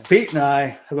 Pete and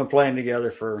I have been playing together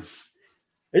for.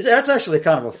 That's actually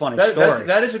kind of a funny story.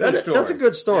 That is a good story. That's a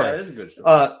good story. Yeah, that is a good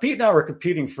story. Pete and I were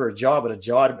competing for a job at a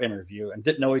job interview and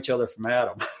didn't know each other from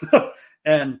Adam.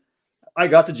 And I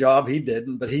got the job. He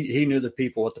didn't, but he knew the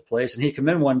people at the place. And he came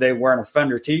in one day wearing a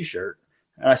Fender T-shirt.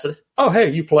 And I said, "Oh,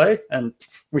 hey, you play?" And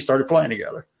we started playing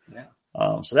together. Yeah.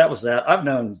 So that was that. I've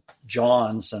known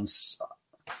John since,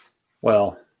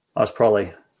 well, I was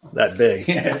probably that big.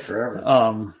 Yeah,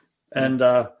 forever.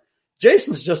 And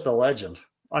Jason's just a legend.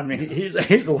 I mean, he's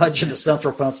the legend of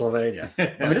Central Pennsylvania.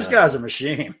 I mean, this guy's a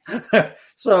machine.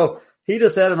 So he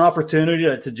just had an opportunity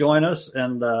to join us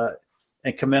and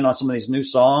come in on some of these new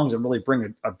songs and really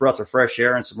bring a breath of fresh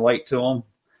air and some light to them.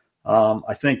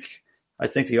 I think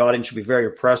the audience should be very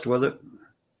impressed with it.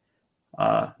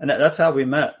 And that's how we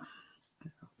met.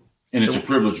 And it's a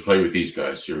privilege to play with these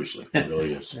guys. Seriously, it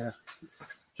really is. Yeah.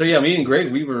 So yeah, me and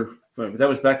Greg, that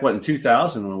was back in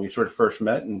 2000 when we sort of first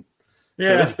met, and so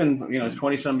it's been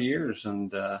 20-some years,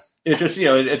 and it's just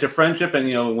it's a friendship,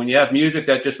 and when you have music,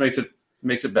 that just makes it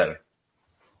better.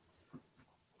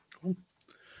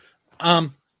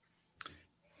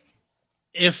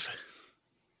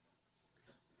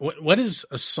 What is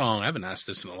a song? I haven't asked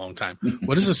this in a long time.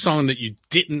 What is a song that you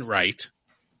didn't write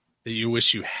that you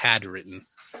wish you had written?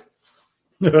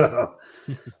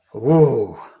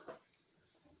 Oh,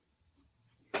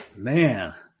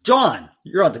 man. John,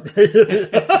 you're on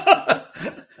the.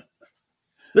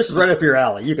 This is right up your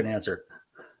alley. You can answer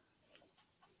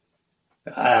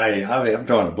it. I'm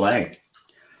drawing a blank.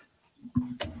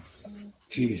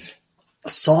 Jeez. A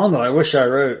song that I wish I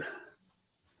wrote.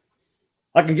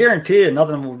 I can guarantee you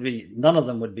none of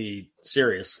them would be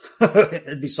serious.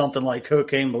 It'd be something like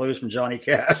Cocaine Blues from Johnny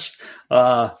Cash. You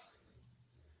know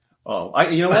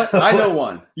what? I know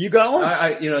one. You got one?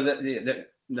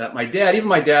 That my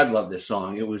dad loved this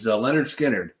song. It was Leonard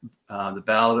Skinner, the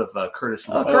Ballad of Curtis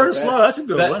Lowe. Curtis Lowe, that's a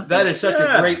good one. That is such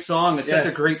a great song. It's such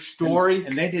a great story.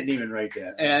 And they didn't even write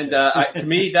that. And to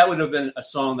me, that would have been a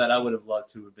song that I would have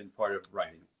loved to have been part of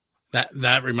writing.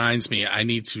 That reminds me, I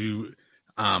need to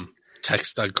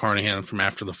text Doug Carnahan from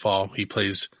After the Fall. He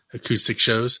plays acoustic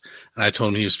shows, and I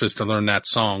told him he was supposed to learn that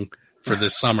song for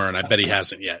this summer, and I bet he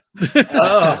hasn't yet.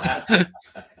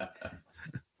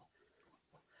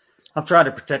 I'm trying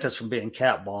to protect us from being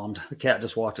cat bombed. The cat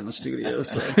just walked in the studio.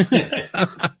 So.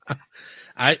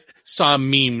 I saw a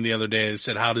meme the other day that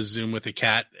said how to Zoom with a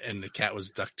cat, and the cat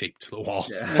was duct taped to the wall.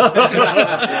 Yeah.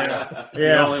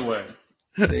 The only way.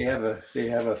 They have a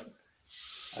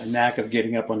knack of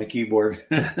getting up on the keyboard.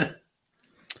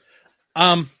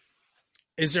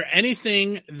 Is there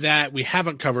anything that we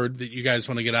haven't covered that you guys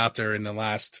want to get out there in the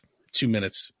last 2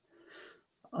 minutes?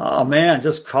 Oh man,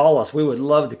 just call us. We would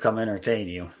love to come entertain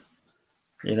you.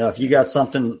 If you got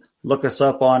something, look us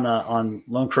up on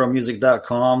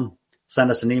lonecrowmusic.com. Send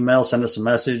us an email, send us a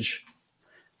message.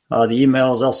 The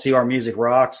email is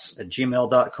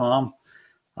lcrmusicrocks@gmail.com.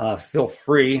 Feel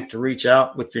free to reach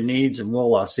out with your needs, and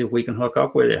we'll see if we can hook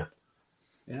up with you.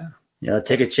 Yeah.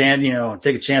 Take a chance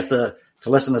to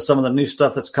listen to some of the new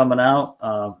stuff that's coming out.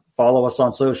 Follow us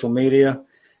on social media.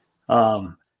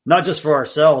 Not just for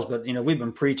ourselves, but we've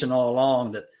been preaching all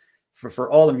along that for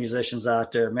all the musicians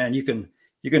out there, man, you can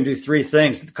do 3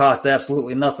 things that cost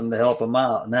absolutely nothing to help them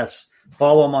out, and that's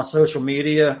follow them on social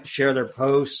media, share their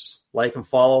posts, like and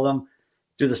follow them.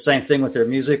 Do the same thing with their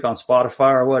music on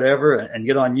Spotify or whatever, and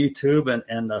get on YouTube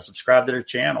and subscribe to their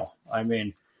channel. I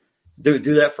mean, do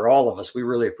that for all of us. We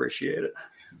really appreciate it.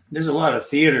 There's a lot of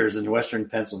theaters in Western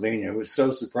Pennsylvania. I was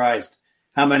so surprised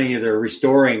how many they're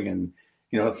restoring. And,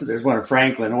 there's one in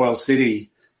Franklin, Oil City,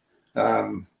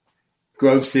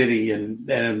 Grove City, and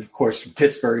then, of course,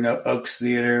 Pittsburgh, Oaks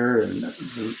Theater, and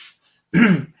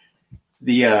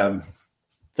the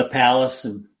Palace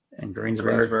and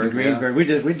Greensburg. Greensburg.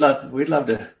 Yeah. We'd love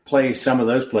to play some of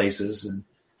those places. And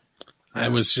I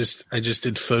just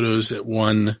did photos at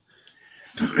one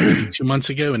 2 months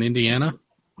ago in Indiana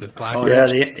with Black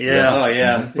Ridge.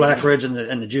 Black Ridge and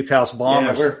the Juke House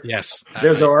Bombers. Yes.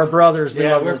 Those are our brothers. We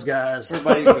love those guys. We're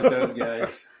buddies with those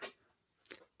guys.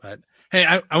 But hey,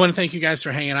 I want to thank you guys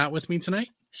for hanging out with me tonight.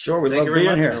 Sure, we love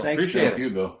being here. Appreciate you,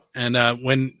 Bill. And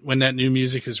when that new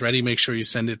music is ready, make sure you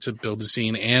send it to Build a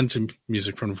Scene and to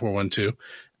Music from the 412.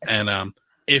 And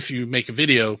if you make a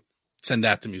video, send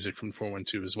that to Music from the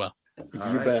 412 as well.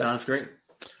 All right, sounds great.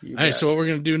 All right, so what we're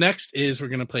going to do next is we're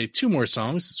going to play 2 more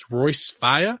songs. It's Royce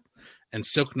Faya and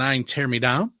Silk 9 Tear Me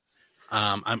Down.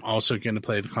 I'm also going to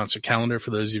play the concert calendar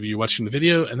for those of you watching the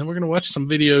video, and then we're going to watch some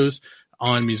videos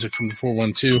on music from the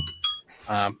 412.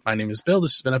 My name is Bill.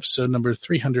 This has been episode number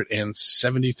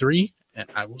 373, and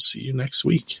I will see you next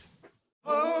week.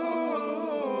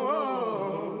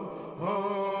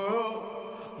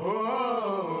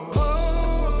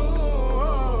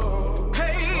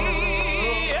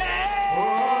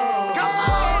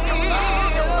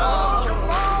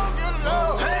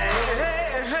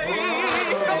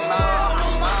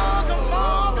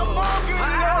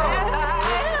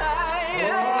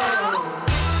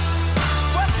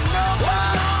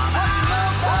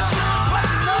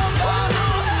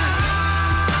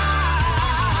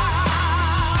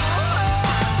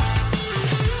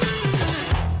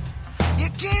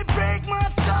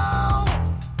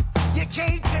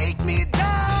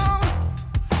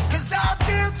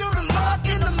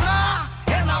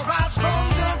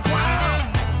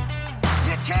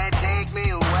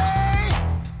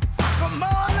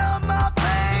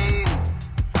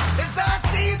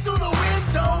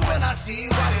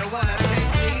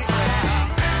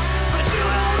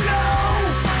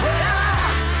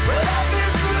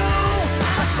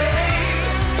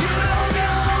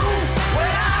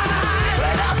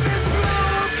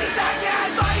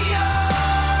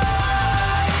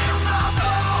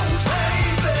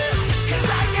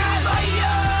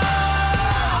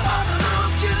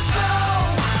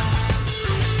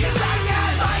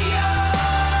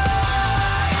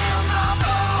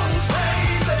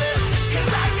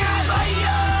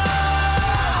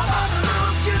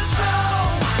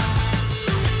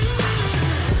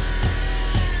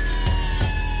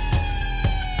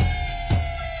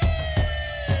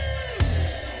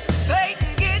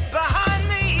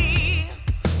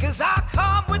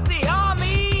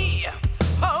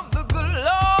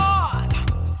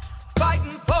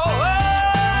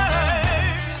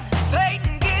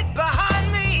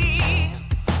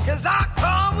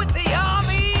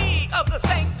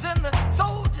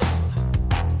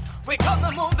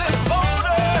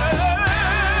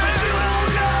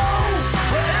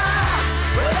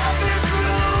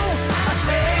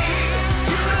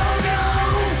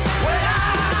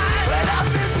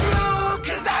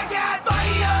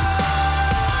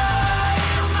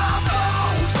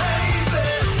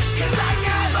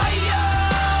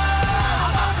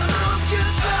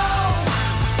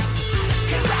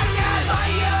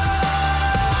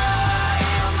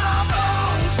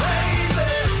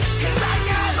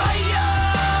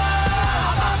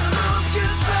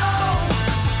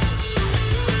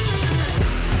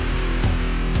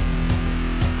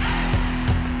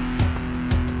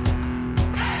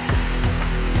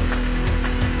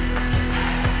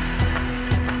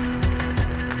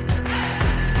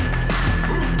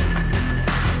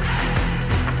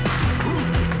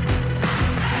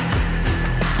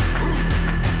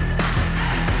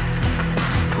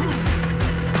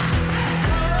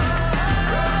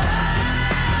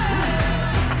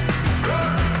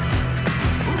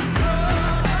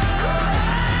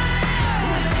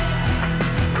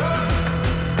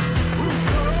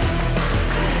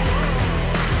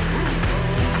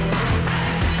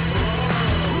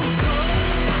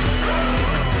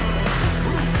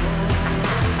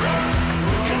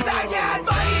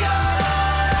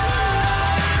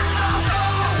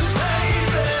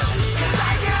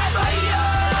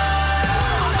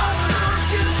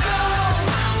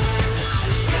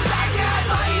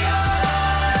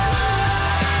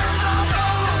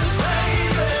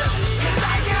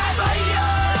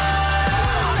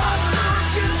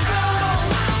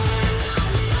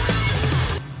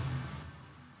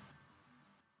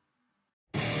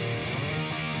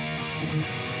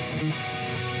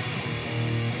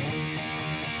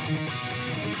 Thank you.